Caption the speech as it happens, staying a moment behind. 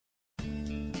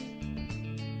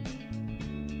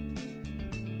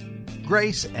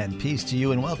Grace and peace to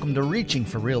you, and welcome to Reaching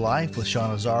for Real Life with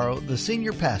Sean Azzaro, the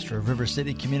senior pastor of River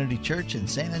City Community Church in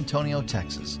San Antonio,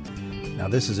 Texas. Now,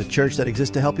 this is a church that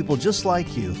exists to help people just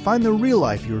like you find the real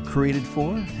life you were created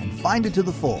for and find it to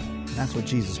the full. That's what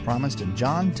Jesus promised in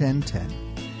John 10:10.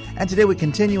 And today we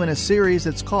continue in a series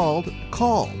that's called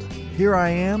Here I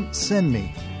Am, Send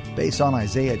Me, based on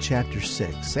Isaiah chapter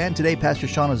 6. And today Pastor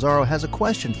Sean Azzaro has a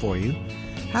question for you.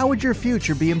 How would your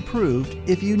future be improved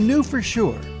if you knew for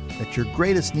sure that your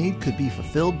greatest need could be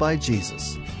fulfilled by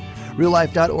Jesus?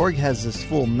 RealLife.org has this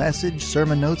full message,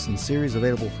 sermon notes, and series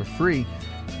available for free.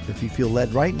 If you feel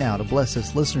led right now to bless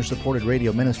this listener-supported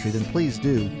radio ministry, then please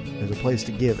do. There's a place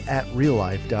to give at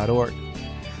RealLife.org.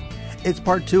 It's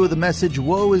part 2 of the message,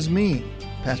 Woe is Me.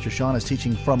 Pastor Sean is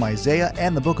teaching from Isaiah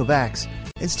and the book of Acts.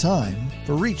 It's time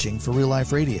for Reaching for Real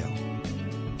Life Radio.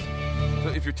 So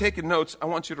if you're taking notes, I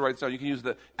want you to write this down. You can use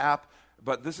the app.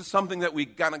 But this is something that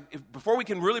before we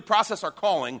can really process our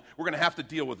calling, we're going to have to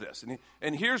deal with this.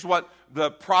 And here's what the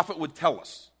prophet would tell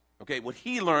us, okay, what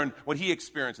he learned, what he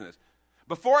experienced in this.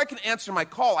 Before I can answer my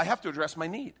call, I have to address my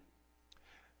need.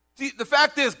 See, the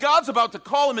fact is, God's about to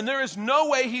call him, and there is no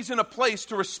way he's in a place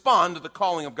to respond to the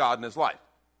calling of God in his life.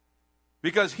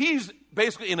 Because he's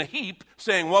basically in a heap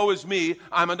saying, woe is me,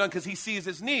 I'm undone, because he sees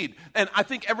his need. And I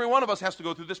think every one of us has to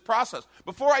go through this process.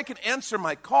 Before I can answer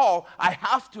my call, I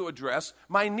have to address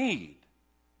my need.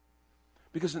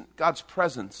 Because in God's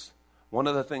presence, one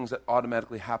of the things that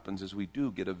automatically happens is we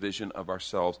do get a vision of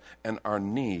ourselves, and our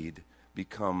need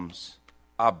becomes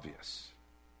obvious.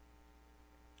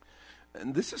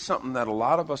 And this is something that a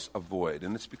lot of us avoid,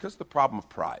 and it's because of the problem of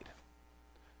pride.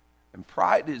 And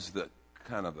pride is the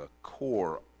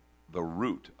core, the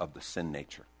root of the sin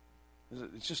nature.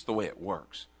 It's just the way it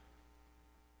works.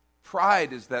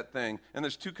 Pride is that thing, and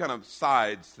there's two kind of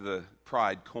sides to the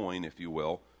pride coin, if you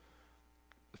will.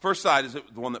 The first side is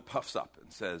the one that puffs up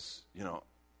and says,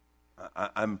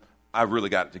 I've really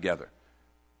got it together.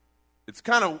 It's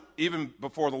kind of, even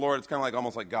before the Lord, it's kind of like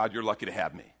almost like, God, you're lucky to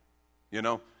have me.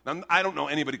 Now, I don't know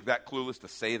anybody that clueless to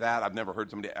say that. I've never heard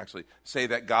somebody actually say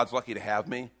that, God's lucky to have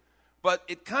me. But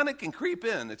it kind of can creep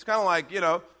in. It's kind of like,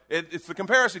 it's the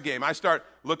comparison game. I start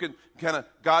looking,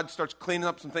 God starts cleaning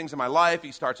up some things in my life.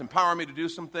 He starts empowering me to do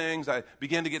some things. I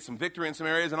begin to get some victory in some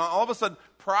areas. And all of a sudden,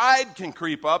 pride can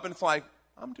creep up. And it's like,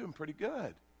 I'm doing pretty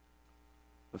good.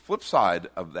 The flip side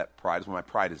of that pride is when my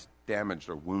pride is damaged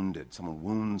or wounded. Someone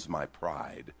wounds my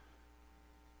pride.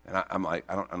 And I'm like,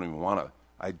 I don't even want to.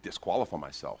 I disqualify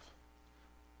myself.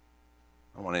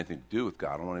 I don't want anything to do with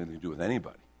God. I don't want anything to do with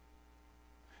anybody.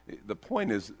 The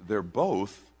point is, they're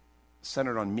both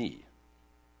centered on me.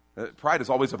 Pride is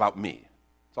always about me.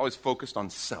 It's always focused on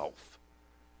self.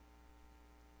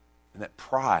 And that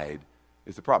pride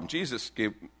is the problem. Jesus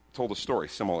told a story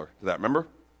similar to that. Remember?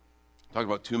 Talking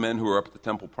about two men who were up at the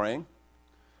temple praying.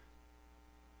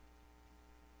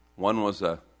 One was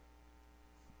a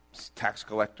tax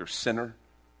collector sinner.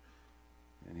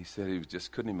 And he said he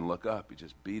just couldn't even look up. He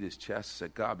just beat his chest and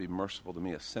said, God, be merciful to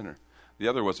me, a sinner. The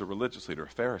other was a religious leader, a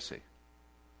Pharisee.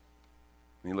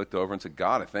 And he looked over and said,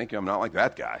 God, I thank you, I'm not like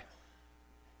that guy.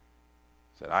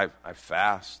 He said, I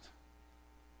fast.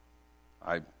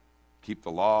 I keep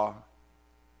the law.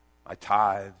 I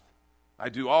tithe. I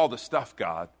do all the stuff,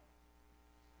 God.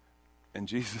 And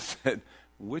Jesus said,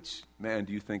 which man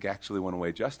do you think actually went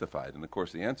away justified? And of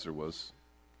course the answer was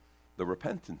the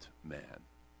repentant man.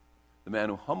 The man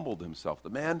who humbled himself. The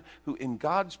man who in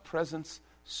God's presence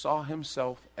saw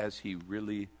himself as he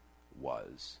really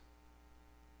was.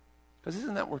 Because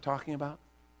isn't that what we're talking about?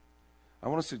 I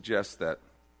want to suggest that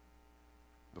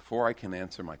before I can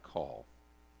answer my call,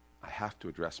 I have to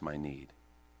address my need.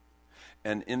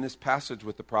 And in this passage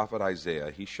with the prophet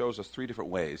Isaiah, he shows us 3 different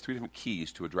ways, 3 different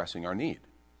keys to addressing our need.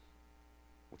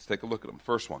 Let's take a look at them.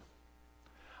 First one,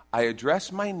 I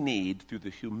address my need through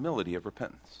the humility of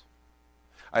repentance.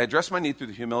 I address my need through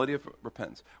the humility of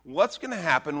repentance. What's going to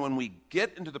happen when we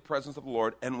get into the presence of the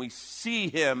Lord and we see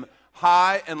him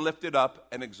high and lifted up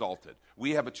and exalted?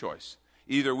 We have a choice.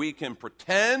 Either we can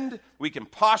pretend, we can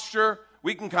posture,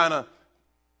 we can kind of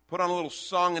put on a little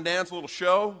song and dance, a little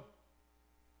show,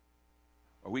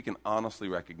 or we can honestly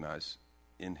recognize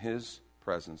in his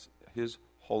presence, his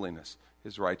holiness,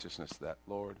 his righteousness that,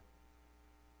 Lord,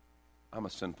 I'm a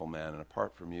sinful man, and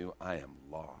apart from you, I am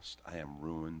lost, I am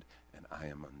ruined, and I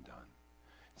am undone.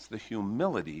 It's the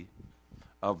humility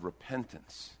of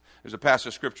repentance. There's a passage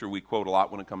of scripture we quote a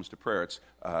lot when it comes to prayer. It's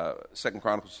 2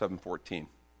 Chronicles 7:14.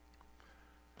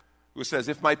 Who says,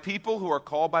 if my people who are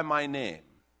called by my name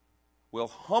will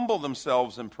humble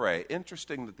themselves and pray.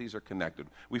 Interesting that these are connected.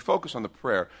 We focus on the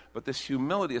prayer, but this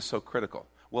humility is so critical.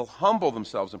 will humble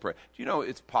themselves and pray. Do you know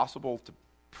it's possible to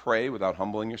pray without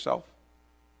humbling yourself?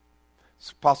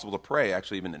 It's possible to pray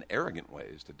actually even in arrogant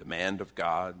ways, to demand of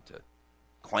God, to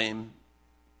claim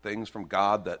things from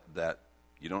God that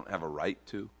you don't have a right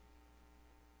to.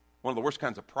 One of the worst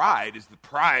kinds of pride is the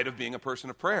pride of being a person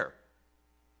of prayer.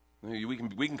 We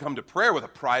can come to prayer with a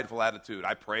prideful attitude.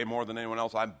 I pray more than anyone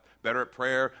else. I'm better at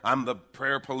prayer. I'm the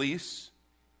prayer police.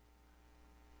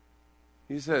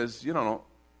 He says,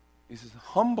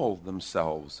 humble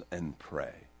themselves and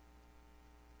pray.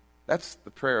 That's the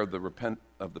prayer of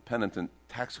the penitent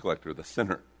tax collector, the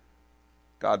sinner.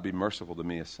 God, be merciful to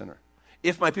me, a sinner.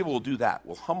 If my people will do that,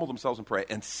 will humble themselves and pray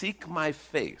and seek my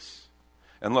face.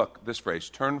 And look, this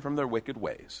phrase, turn from their wicked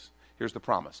ways. Here's the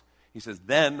promise. He says,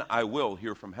 then I will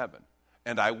hear from heaven,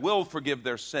 and I will forgive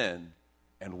their sin,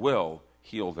 and will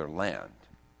heal their land.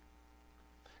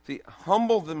 See,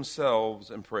 humble themselves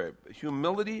and pray.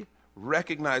 Humility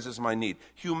recognizes my need.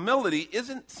 Humility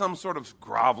isn't some sort of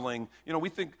groveling. We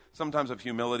think sometimes of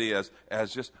humility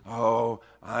as just, oh,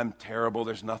 I'm terrible,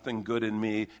 there's nothing good in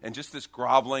me, and just this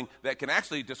groveling that can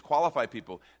actually disqualify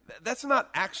people. That's not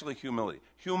actually humility.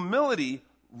 Humility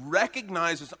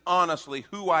recognizes honestly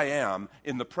who I am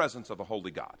in the presence of a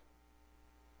holy God.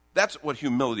 That's what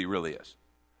humility really is.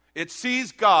 It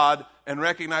sees God and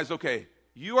recognizes, okay,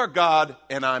 you are God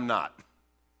and I'm not.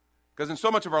 Because in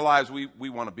so much of our lives, we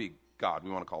want to be God.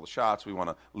 We want to call the shots. We want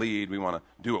to lead. We want to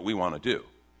do what we want to do.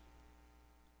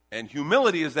 And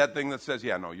humility is that thing that says,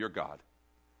 yeah, no, you're God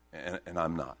and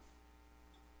I'm not.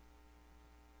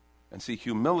 And see,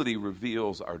 humility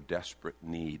reveals our desperate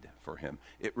need for him.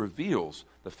 It reveals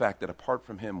the fact that apart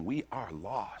from him, we are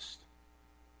lost.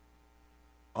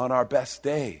 On our best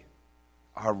day,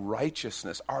 our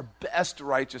righteousness, our best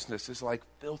righteousness is like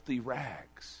filthy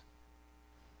rags.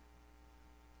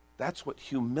 That's what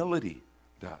humility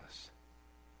does.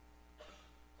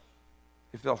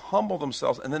 If they'll humble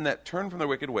themselves, and then that turn from their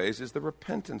wicked ways is the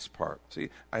repentance part.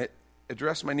 See, I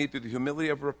address my need through the humility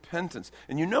of repentance.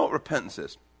 And you know what repentance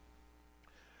is.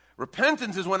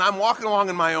 Repentance is when I'm walking along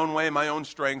in my own way, my own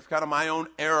strength, kind of my own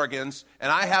arrogance,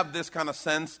 and I have this kind of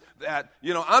sense that,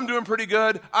 I'm doing pretty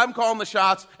good, I'm calling the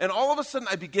shots, and all of a sudden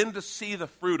I begin to see the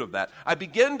fruit of that. I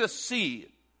begin to see,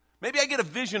 maybe I get a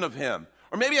vision of him,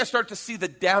 or maybe I start to see the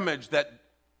damage that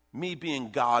me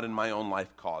being God in my own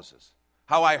life causes.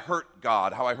 How I hurt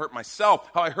God, how I hurt myself,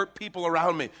 how I hurt people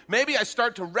around me. Maybe I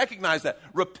start to recognize that.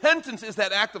 Repentance is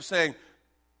that act of saying,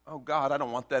 oh, God, I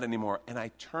don't want that anymore. And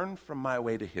I turn from my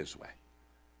way to his way.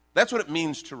 That's what it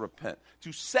means to repent.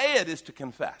 To say it is to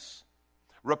confess.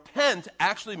 Repent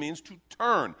actually means to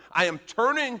turn. I am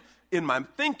turning in my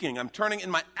thinking. I'm turning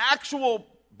in my actual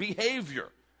behavior.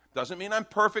 Doesn't mean I'm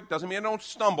perfect. Doesn't mean I don't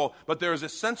stumble. But there is a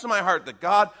sense in my heart that,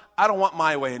 God, I don't want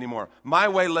my way anymore. My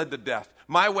way led to death.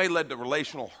 My way led to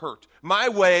relational hurt. My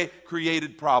way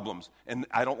created problems. And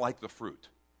I don't like the fruit.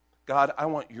 God, I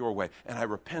want your way. And I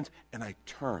repent and I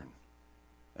turn.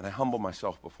 And I humble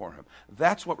myself before him.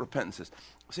 That's what repentance is.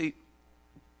 See,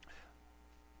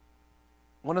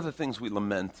 one of the things we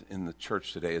lament in the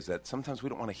church today is that sometimes we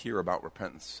don't want to hear about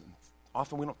repentance.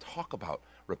 Often we don't talk about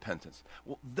repentance.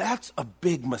 Well, that's a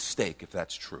big mistake if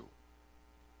that's true.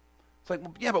 It's like,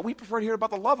 well, yeah, but we prefer to hear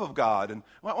about the love of God. And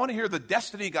I want to hear the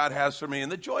destiny God has for me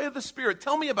and the joy of the Spirit.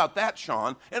 Tell me about that,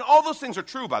 Sean. And all those things are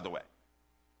true, by the way.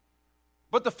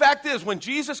 But the fact is, when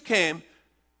Jesus came,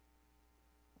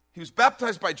 he was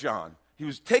baptized by John. He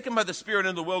was taken by the Spirit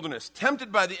into the wilderness,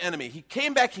 tempted by the enemy. He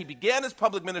came back. He began his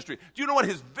public ministry. Do you know what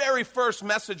his very first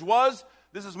message was?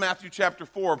 This is Matthew chapter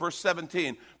 4, verse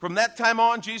 17. From that time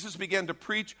on, Jesus began to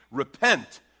preach,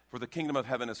 repent, for the kingdom of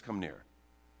heaven has come near.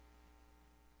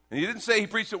 And he didn't say he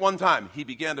preached it one time. He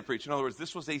began to preach. In other words,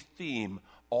 this was a theme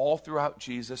all throughout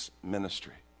Jesus'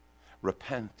 ministry.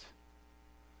 Repent.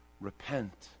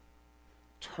 Repent.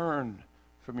 Turn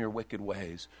from your wicked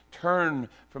ways. Turn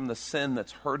from the sin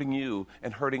that's hurting you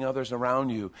and hurting others around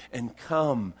you. And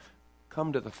come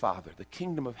to the Father. The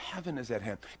kingdom of heaven is at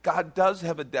hand. God does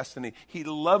have a destiny. He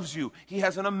loves you. He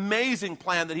has an amazing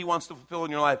plan that he wants to fulfill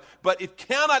in your life. But it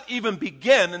cannot even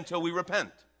begin until we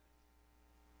repent.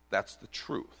 That's the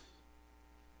truth.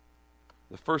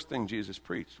 The first thing Jesus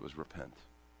preached was repent.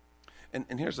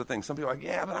 And here's the thing. Some people are like,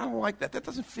 yeah, but I don't like that. That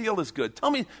doesn't feel as good.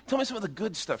 Tell me some of the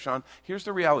good stuff, Sean. Here's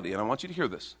the reality, and I want you to hear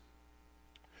this.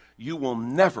 You will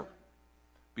never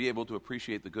be able to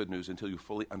appreciate the good news until you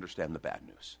fully understand the bad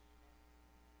news.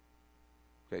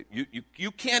 Okay?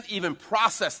 You can't even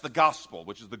process the gospel,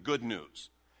 which is the good news.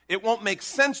 It won't make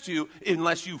sense to you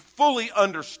unless you fully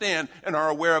understand and are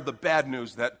aware of the bad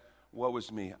news that, woe is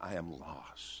me, I am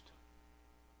lost.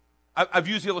 I've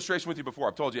used the illustration with you before.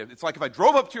 I've told you. It's like if I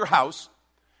drove up to your house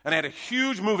And I had a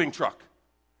huge moving truck.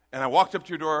 And I walked up to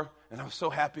your door, and I was so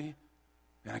happy.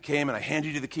 And I came, and I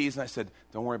handed you the keys, and I said,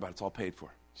 don't worry about it. It's all paid for.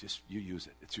 Just you use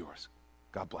it. It's yours.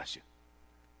 God bless you.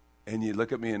 And you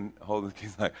look at me and hold the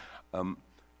keys like,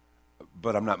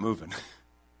 but I'm not moving.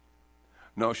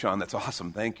 No, Sean, that's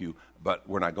awesome. Thank you. But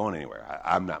we're not going anywhere.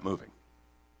 I'm not moving.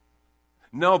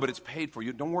 No, but it's paid for.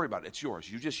 You don't worry about it. It's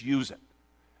yours. You just use it.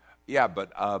 Yeah,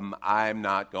 but I'm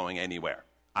not going anywhere.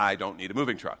 I don't need a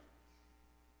moving truck.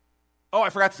 Oh, I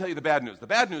forgot to tell you the bad news. The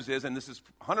bad news is, and this is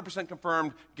 100%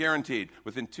 confirmed, guaranteed,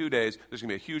 within 2 days, there's going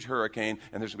to be a huge hurricane,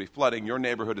 and there's going to be flooding. Your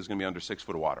neighborhood is going to be under 6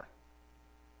 foot of water.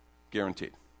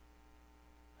 Guaranteed.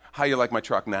 How you like my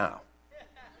truck now?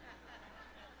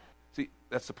 See,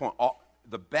 that's the point.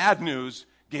 The bad news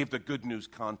gave the good news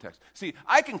context. See,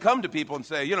 I can come to people and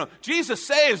say, Jesus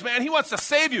saves, man. He wants to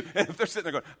save you. And if they're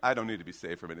sitting there going, I don't need to be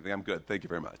saved from anything. I'm good. Thank you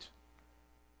very much.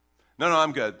 No,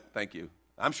 I'm good. Thank you.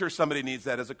 I'm sure somebody needs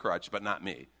that as a crutch, but not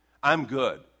me. I'm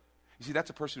good. You see, that's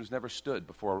a person who's never stood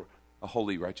before a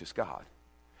holy, righteous God.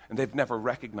 And they've never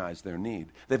recognized their need.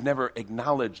 They've never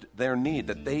acknowledged their need,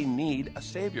 that they need a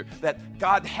Savior, that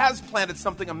God has planted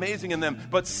something amazing in them,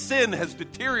 but sin has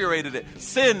deteriorated it.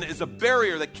 Sin is a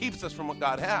barrier that keeps us from what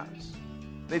God has.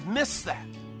 They've missed that.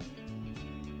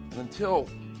 And until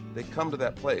they come to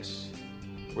that place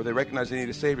where they recognize they need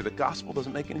a Savior, the gospel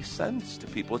doesn't make any sense to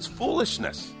people. It's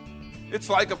foolishness. It's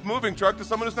like a moving truck to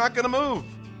someone who's not going to move.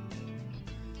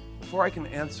 Before I can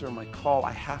answer my call,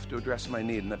 I have to address my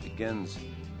need, and that begins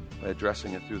by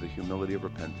addressing it through the humility of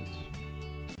repentance.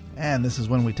 And this is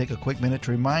when we take a quick minute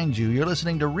to remind you you're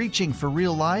listening to Reaching for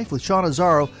Real Life with Sean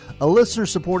Azzaro, a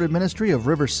listener-supported ministry of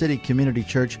River City Community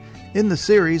Church, in the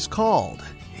series called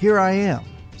Here I Am,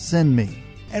 Send Me.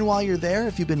 And while you're there,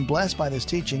 if you've been blessed by this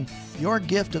teaching, your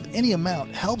gift of any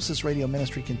amount helps this radio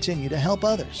ministry continue to help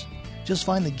others. Just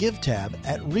find the Give tab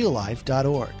at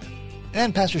reallife.org.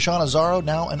 And Pastor Sean Azzaro,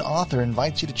 now an author,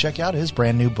 invites you to check out his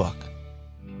brand new book.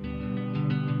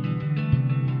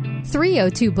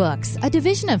 302 Books, a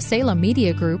division of Salem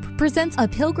Media Group, presents A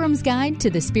Pilgrim's Guide to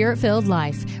the Spirit-Filled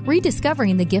Life,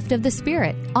 Rediscovering the Gift of the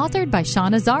Spirit, authored by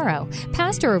Sean Azzaro,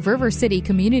 pastor of River City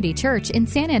Community Church in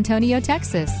San Antonio,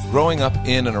 Texas. Growing up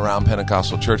in and around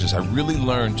Pentecostal churches, I really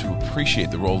learned to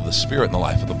appreciate the role of the Spirit in the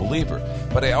life of the believer.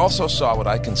 But I also saw what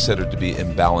I considered to be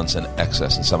imbalance and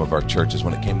excess in some of our churches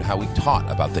when it came to how we taught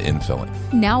about the infilling.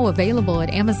 Now available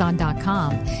at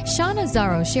Amazon.com, Sean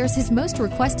Azzaro shares his most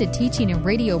requested teaching and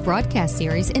radio broadcast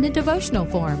series in a devotional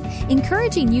form,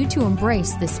 encouraging you to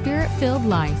embrace the Spirit-filled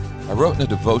life. I wrote in a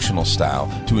devotional style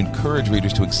to encourage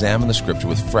readers to examine the Scripture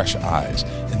with fresh eyes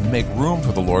and make room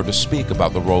for the Lord to speak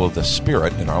about the role of the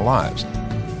Spirit in our lives.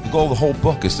 The goal of the whole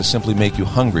book is to simply make you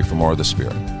hungry for more of the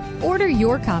Spirit. Order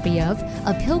your copy of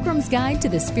A Pilgrim's Guide to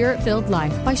the Spirit-Filled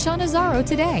Life by Sean Azzaro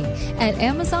today at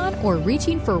Amazon or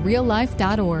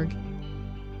reachingforreallife.org.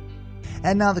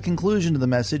 And now the conclusion to the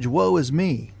message, Woe is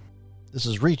Me. This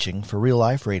is Reaching for Real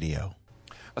Life Radio.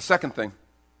 A second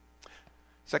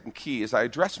key is I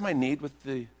address my need with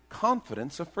the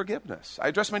confidence of forgiveness. I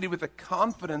address my need with the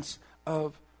confidence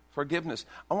of forgiveness.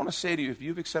 I want to say to you, if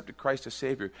you've accepted Christ as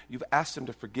Savior, you've asked Him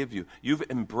to forgive you, you've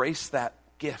embraced that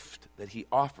gift that He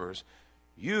offers,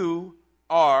 you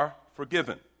are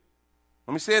forgiven.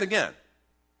 Let me say it again.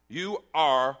 You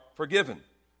are forgiven.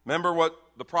 Remember what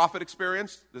the prophet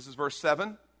experienced? This is verse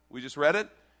 7. We just read it.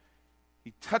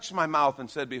 He touched my mouth and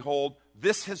said, Behold,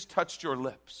 this has touched your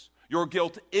lips. Your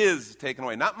guilt is taken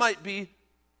away. Not might be,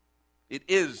 it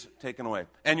is taken away.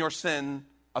 And your sin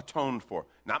atoned for.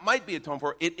 Not might be atoned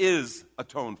for, it is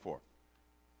atoned for.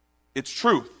 It's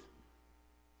truth.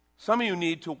 Some of you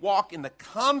need to walk in the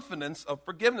confidence of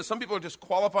forgiveness. Some people are just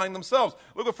qualifying themselves.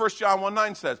 Look what 1 John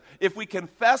 1:9 says. If we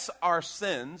confess our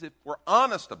sins, if we're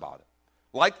honest about it,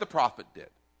 like the prophet did,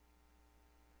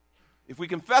 if we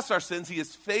confess our sins, He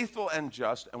is faithful and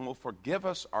just and will forgive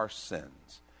us our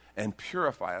sins and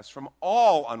purify us from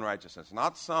all unrighteousness.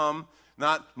 Not some,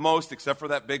 not most, except for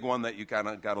that big one that you kind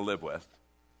of got to live with.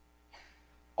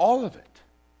 All of it.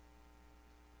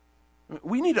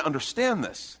 We need to understand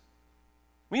this.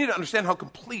 We need to understand how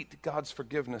complete God's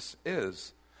forgiveness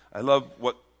is. I love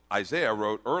what Isaiah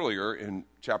wrote earlier in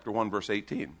chapter 1, verse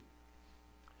 18.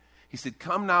 He said,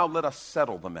 Come now, let us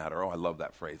settle the matter. Oh, I love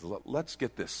that phrase. Let's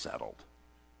get this settled.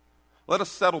 Let us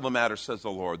settle the matter, says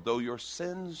the Lord. Though your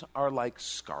sins are like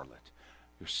scarlet,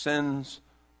 your sins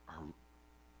are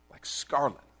like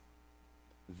scarlet,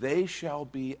 they shall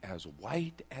be as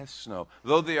white as snow.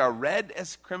 Though they are red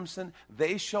as crimson,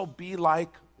 they shall be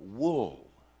like wool.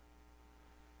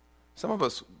 Some of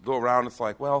us go around, it's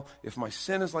like, well, if my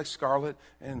sin is like scarlet,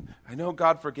 and I know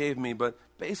God forgave me, but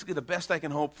basically the best I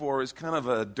can hope for is kind of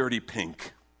a dirty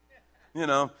pink.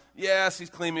 Yes, he's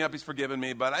cleaned me up, he's forgiven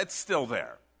me, but it's still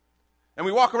there. And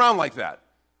we walk around like that.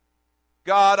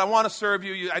 God, I want to serve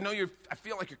you. I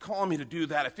feel like you're calling me to do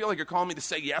that. I feel like you're calling me to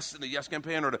say yes in the Yes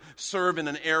campaign, or to serve in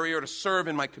an area, or to serve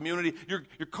in my community. You're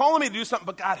calling me to do something,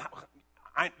 but God,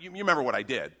 you remember what I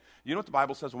did. You know what the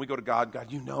Bible says when we go to God?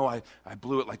 God, I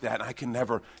blew it like that, and I can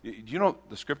never. You know,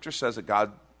 the Scripture says that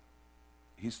God,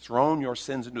 he's thrown your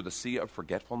sins into the sea of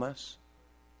forgetfulness,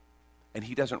 and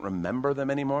he doesn't remember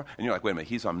them anymore. And you're like, wait a minute,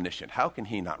 he's omniscient. How can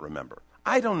he not remember?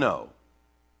 I don't know.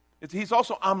 He's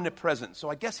also omnipresent,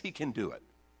 so I guess he can do it.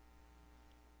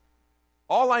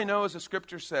 All I know is the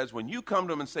Scripture says when you come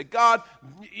to him and say, God,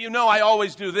 I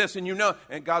always do this, and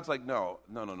and God's like, no.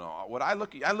 What I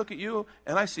look at you,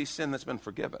 and I see sin that's been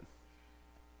forgiven.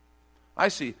 I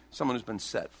see someone who's been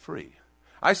set free.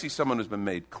 I see someone who's been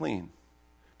made clean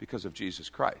because of Jesus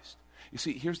Christ. You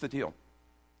see, here's the deal.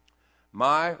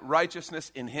 My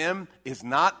righteousness in him is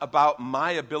not about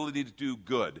my ability to do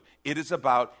good. It is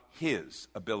about his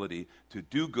ability to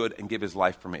do good and give his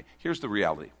life for me. Here's the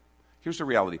reality.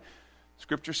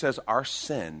 Scripture says our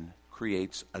sin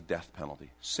creates a death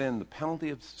penalty. Sin, the penalty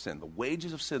of sin, the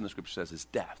wages of sin, the Scripture says, is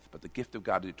death, but the gift of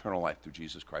God is eternal life through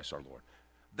Jesus Christ our Lord.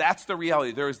 That's the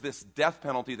reality. There is this death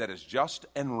penalty that is just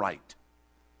and right.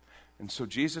 And so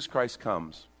Jesus Christ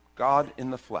comes, God in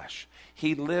the flesh.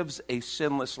 He lives a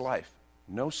sinless life.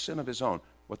 No sin of his own.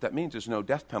 What that means is no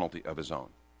death penalty of his own.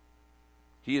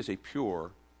 He is a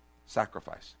pure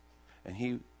sacrifice. And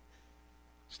he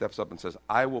steps up and says,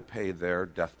 I will pay their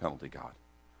death penalty, God.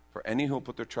 For any who will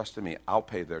put their trust in me, I'll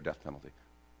pay their death penalty.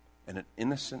 And an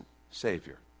innocent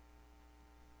Savior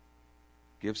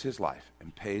gives his life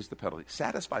and pays the penalty,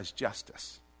 satisfies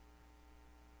justice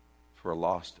for a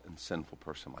lost and sinful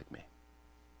person like me.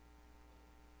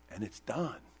 And it's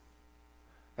done.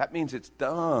 That means it's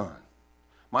done.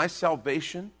 My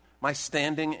salvation, my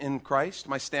standing in Christ,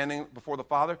 my standing before the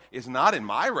Father is not in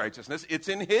my righteousness, it's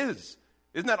in his.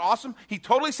 Isn't that awesome? He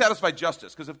totally satisfied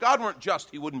justice, because if God weren't just,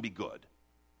 he wouldn't be good.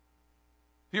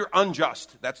 If you're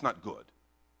unjust, that's not good.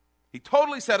 He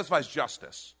totally satisfies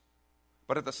justice,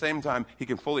 but at the same time, he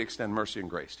can fully extend mercy and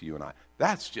grace to you and I.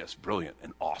 That's just brilliant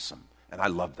and awesome, and I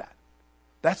love that.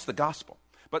 That's the gospel.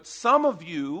 But some of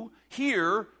you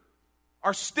here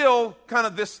are still kind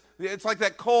of this, it's like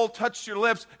that coal touched your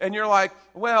lips, and you're like,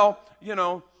 well,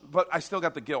 but I still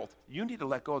got the guilt. You need to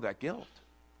let go of that guilt.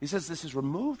 He says this has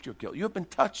removed your guilt. You have been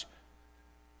touched.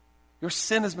 Your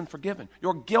sin has been forgiven.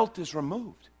 Your guilt is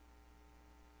removed.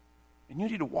 And you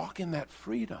need to walk in that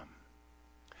freedom.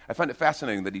 I find it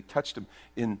fascinating that he touched him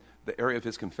in the area of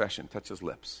his confession, touched his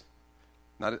lips.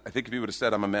 I think if he would have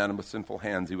said, I'm a man with sinful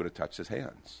hands, he would have touched his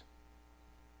hands.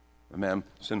 A man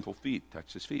with sinful feet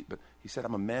touched his feet. But he said,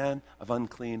 I'm a man of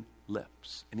unclean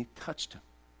lips. And he touched him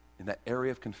in that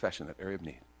area of confession, that area of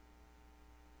need.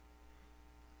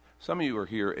 Some of you are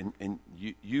here and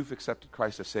you've accepted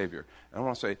Christ as Savior. And I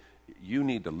want to say, you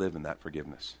need to live in that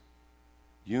forgiveness.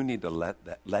 You need to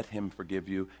let him forgive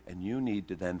you, and you need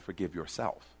to then forgive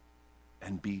yourself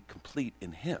and be complete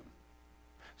in him.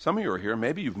 Some of you are here,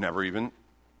 maybe you've never even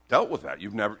dealt with that.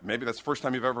 Maybe that's the first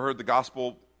time you've ever heard the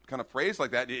gospel kind of phrased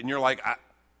like that, and you're like,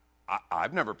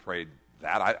 I've never prayed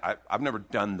that. I've never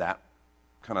done that,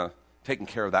 kind of taken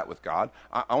care of that with God.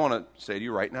 I want to say to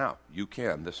you right now, you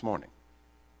can this morning.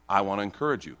 I want to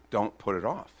encourage you. Don't put it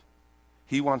off.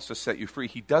 He wants to set you free.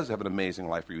 He does have an amazing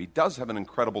life for you. He does have an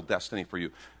incredible destiny for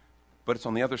you. But it's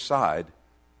on the other side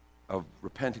of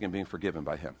repenting and being forgiven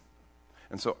by him.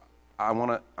 And so I'm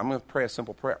going to pray a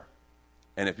simple prayer.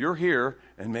 And if you're here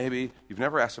and maybe you've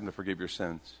never asked him to forgive your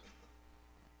sins,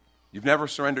 you've never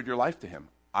surrendered your life to him,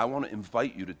 I want to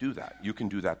invite you to do that. You can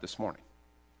do that this morning.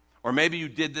 Or maybe you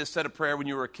did this set of prayer when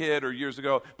you were a kid or years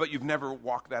ago, but you've never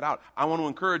walked that out. I want to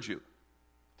encourage you.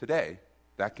 Today,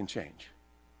 that can change.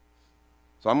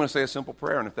 So I'm going to say a simple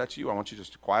prayer, and if that's you, I want you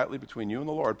just to quietly, between you and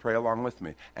the Lord, pray along with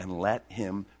me and let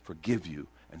him forgive you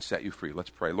and set you free. Let's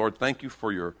pray. Lord, thank you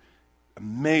for your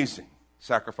amazing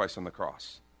sacrifice on the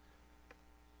cross.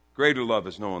 Greater love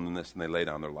is no one than this, and they lay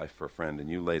down their life for a friend, and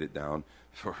you laid it down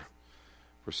for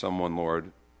someone,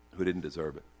 Lord, who didn't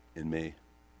deserve it, in me.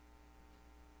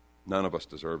 None of us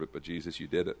deserve it, but Jesus, you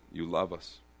did it. You love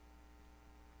us.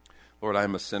 Lord, I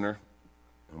am a sinner.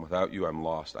 And without you, I'm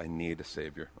lost. I need a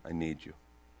Savior. I need you.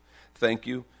 Thank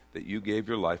you that you gave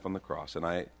your life on the cross, and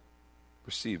I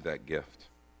receive that gift.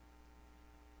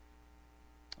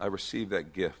 I receive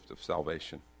that gift of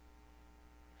salvation.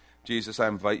 Jesus, I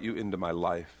invite you into my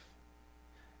life,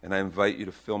 and I invite you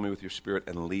to fill me with your Spirit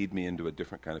and lead me into a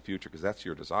different kind of future, because that's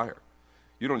your desire.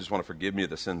 You don't just want to forgive me of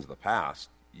the sins of the past.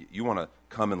 you want to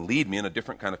come and lead me in a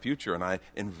different kind of future, and I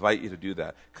invite you to do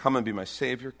that. Come and be my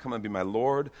Savior. Come and be my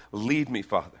Lord. Lead me,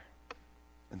 Father.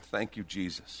 And thank you,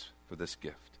 Jesus, for this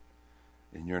gift.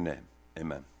 In your name,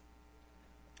 amen.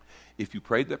 If you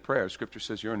prayed that prayer, Scripture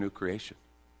says you're a new creation.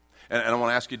 And I want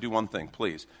to ask you to do one thing,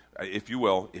 please. If you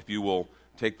will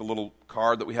take the little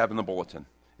card that we have in the bulletin.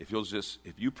 If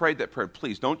you prayed that prayer,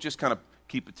 please don't just kind of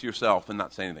keep it to yourself and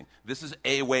not say anything. This is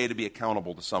a way to be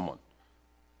accountable to someone.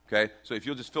 Okay? So if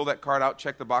you'll just fill that card out,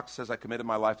 check the box that says I committed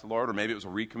my life to the Lord, or maybe it was a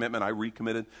recommitment. I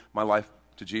recommitted my life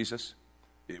to Jesus.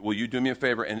 Will you do me a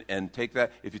favor and take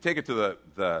that? If you take it to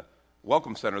the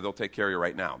Welcome Center, they'll take care of you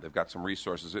right now. They've got some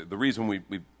resources. The reason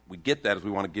we get that is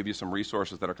we want to give you some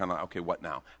resources that are kind of, okay, what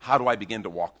now? How do I begin to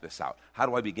walk this out? How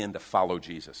do I begin to follow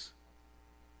Jesus?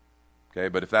 Okay,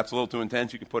 but if that's a little too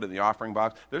intense, you can put it in the offering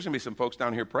box. There's going to be some folks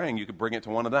down here praying. You could bring it to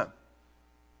one of them.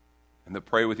 And they'll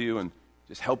pray with you and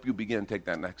just help you begin to take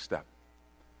that next step.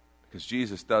 Because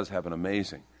Jesus does have an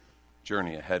amazing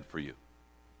journey ahead for you.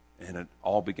 And it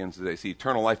all begins today. See,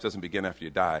 eternal life doesn't begin after you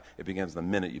die. It begins the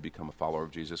minute you become a follower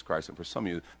of Jesus Christ. And for some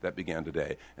of you, that began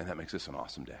today. And that makes this an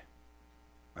awesome day.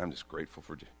 I'm just grateful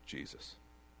for Jesus.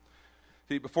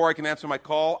 See, before I can answer my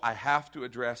call, I have to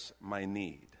address my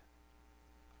need.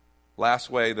 Last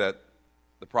way that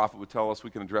the prophet would tell us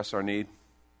we can address our need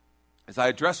is I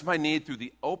address my need through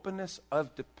the openness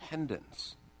of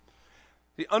dependence.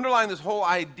 The underlying this whole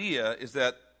idea is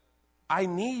that I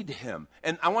need him.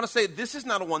 And I want to say this is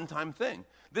not a one-time thing.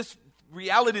 This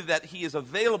reality that he is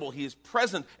available, he is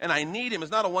present, and I need him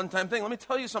is not a one-time thing. Let me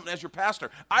tell you something as your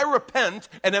pastor. I repent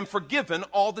and am forgiven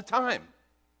all the time.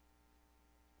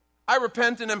 I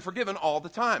repent and am forgiven all the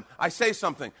time. I say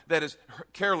something that is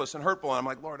careless and hurtful, and I'm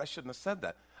like, Lord, I shouldn't have said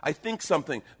that. I think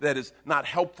something that is not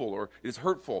helpful or is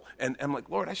hurtful, and I'm like,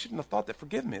 Lord, I shouldn't have thought that.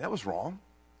 Forgive me. That was wrong.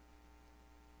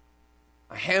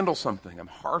 I handle something. I'm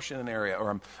harsh in an area,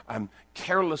 or I'm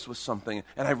careless with something,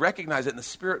 and I recognize it, and the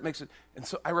Spirit makes it. And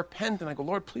so I repent, and I go,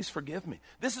 Lord, please forgive me.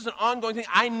 This is an ongoing thing.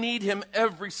 I need him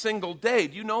every single day.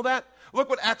 Do you know that? Look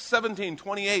what Acts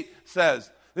 17:28 says.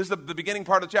 This is the beginning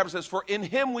part of the chapter. It says, for in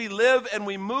him we live and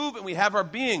we move and we have our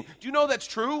being. Do you know that's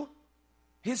true?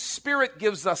 His Spirit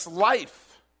gives us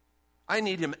life. I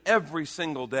need him every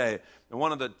single day. And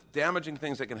one of the damaging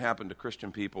things that can happen to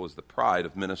Christian people is the pride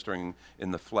of ministering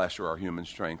in the flesh or our human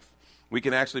strength. We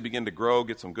can actually begin to grow,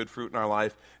 get some good fruit in our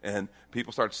life, and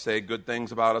people start to say good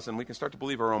things about us, and we can start to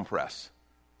believe our own press.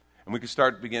 And we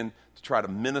can begin to try to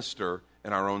minister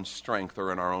in our own strength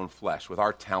or in our own flesh with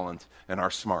our talent and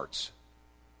our smarts,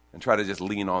 and try to just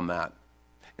lean on that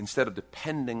instead of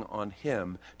depending on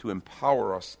him to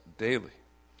empower us daily.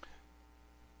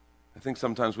 I think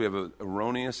sometimes we have an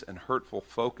erroneous and hurtful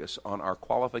focus on our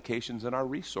qualifications and our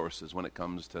resources when it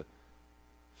comes to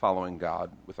following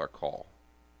God with our call.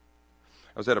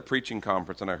 I was at a preaching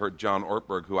conference and I heard John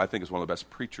Ortberg, who I think is one of the best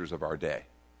preachers of our day.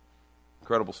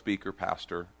 Incredible speaker,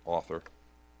 pastor, author.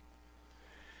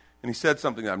 And he said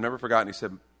something that I've never forgotten.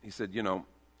 He said, you know,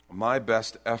 my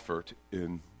best effort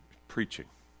in preaching,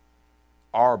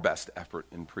 our best effort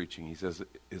in preaching, he says,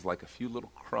 is like a few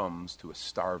little crumbs to a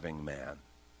starving man.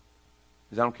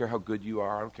 He says, I don't care how good you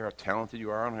are, I don't care how talented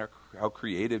you are, I don't care how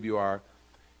creative you are.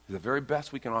 The very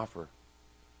best we can offer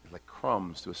is like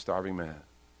crumbs to a starving man.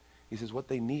 He says, what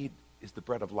they need is the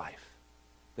bread of life.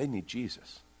 They need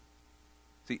Jesus.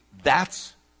 See,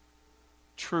 that's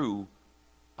true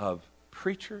of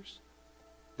preachers.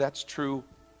 That's true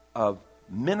of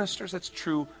ministers. That's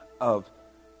true of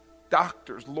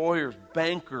doctors, lawyers,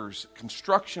 bankers,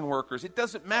 construction workers. It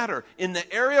doesn't matter. In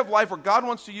the area of life where God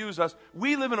wants to use us,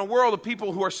 we live in a world of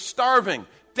people who are starving,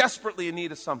 desperately in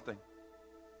need of something.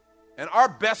 And our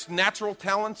best natural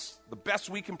talents, the best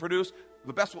we can produce,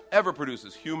 the best we'll ever produce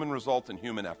is human result and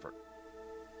human effort.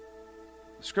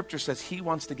 The Scripture says he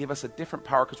wants to give us a different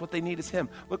power because what they need is him.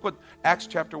 Look what Acts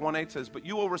chapter 1:8 says. But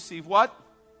you will receive what?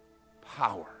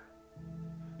 Power.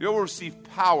 You will receive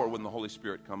power when the Holy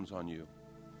Spirit comes on you.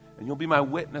 And you'll be my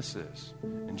witnesses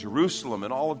in Jerusalem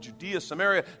and all of Judea,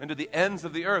 Samaria, and to the ends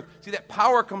of the earth. See, that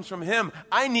power comes from him.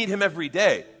 I need him every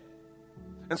day.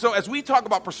 And so as we talk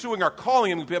about pursuing our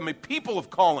calling and becoming people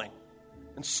of calling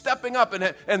and stepping up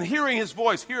and hearing his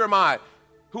voice, here am I.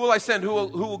 Who will I send? Who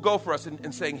will go for us?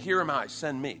 And saying, here am I,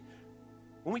 send me.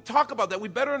 When we talk about that, we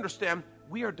better understand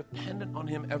we are dependent on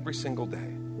him every single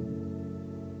day.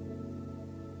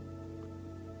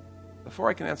 Before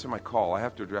I can answer my call, I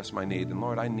have to address my need. And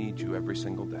Lord, I need you every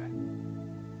single day.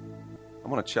 I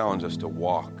want to challenge us to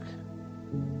walk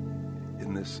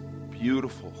in this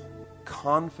beautiful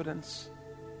confidence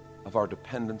of our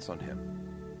dependence on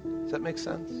him. Does that make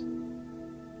sense?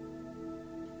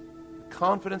 The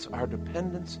confidence, our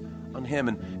dependence on Him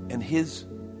and His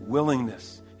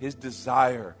willingness, His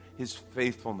desire, His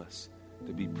faithfulness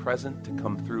to be present, to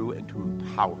come through, and to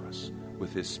empower us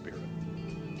with His Spirit.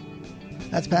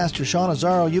 That's Pastor Sean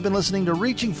Azzaro. You've been listening to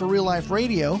Reaching for Real Life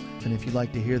Radio. And if you'd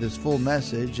like to hear this full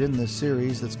message in this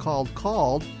series that's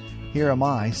called Here Am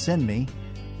I, Send Me,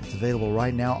 it's available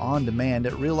right now on demand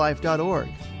at reallife.org.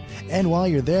 And while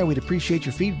you're there, we'd appreciate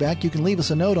your feedback. You can leave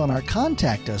us a note on our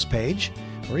Contact Us page.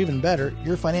 Or even better,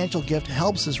 your financial gift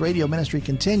helps this radio ministry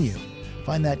continue.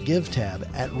 Find that Give tab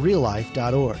at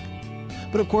reallife.org.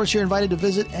 But of course, you're invited to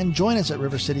visit and join us at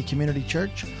River City Community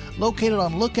Church, located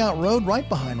on Lookout Road right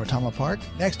behind Rotama Park,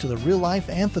 next to the Real Life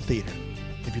Amphitheater.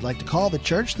 If you'd like to call the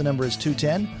church, the number is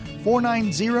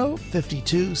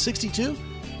 210-490-5262,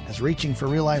 as Reaching for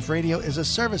Real Life Radio is a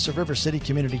service of River City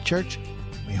Community Church.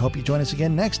 We hope you join us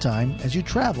again next time as you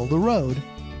travel the road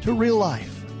to real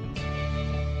life.